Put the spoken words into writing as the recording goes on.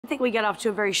I think we got off to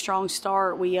a very strong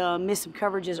start. We missed some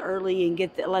coverages early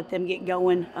and let them get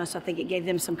going. So I think it gave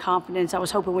them some confidence. I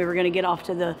was hoping we were going to get off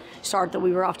to the start that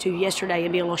we were off to yesterday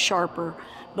and be a little sharper.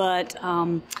 But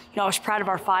I was proud of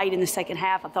our fight in the second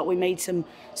half. I thought we made some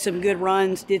good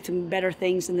runs, did some better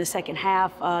things in the second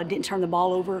half. Didn't turn the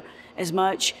ball over as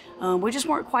much. We just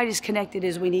weren't quite as connected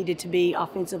as we needed to be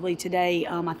offensively today.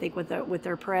 I think with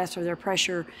their press or their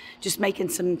pressure, just making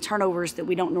some turnovers that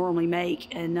we don't normally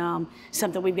make, and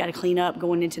something we've got to clean up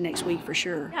going into next week for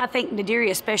sure. I think Nadiri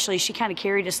especially, she kind of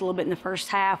carried us a little bit in the first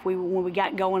half. When we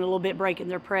got going a little bit, breaking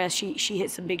their press, she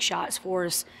hit some big shots for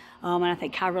us. And I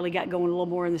think Kai really got going a little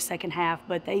more in the second half.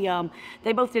 But they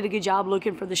both did a good job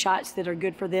looking for the shots that are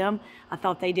good for them. I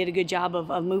thought they did a good job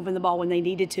of moving the ball when they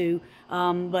needed to.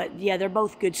 But yeah, they're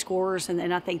both good scorers,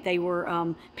 and I think they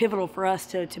were pivotal for us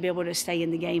to be able to stay in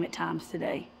the game at times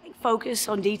today. Focus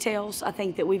on details. I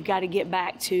think that we've got to get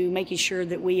back to making sure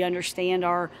that we understand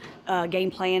our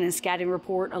game plan and scouting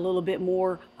report a little bit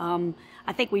more.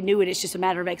 I think we knew it. It's just a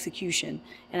matter of execution,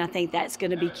 and I think that's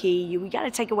going to be key. We got to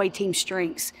take away team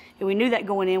strengths, and we knew that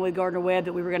going in with Gardner-Webb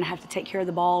that we were going to have to take care of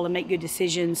the ball and make good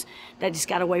decisions. That just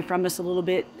got away from us a little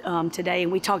bit today,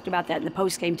 and we talked about that in the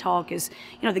post-game talk. Is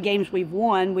the games we've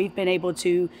won, we've been able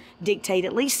to dictate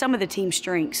at least some of the team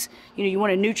strengths. You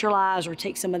want to neutralize or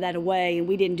take some of that away, and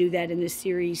we didn't do that in this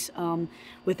series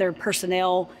with their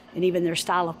personnel and even their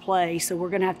style of play. So we're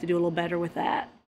going to have to do a little better with that.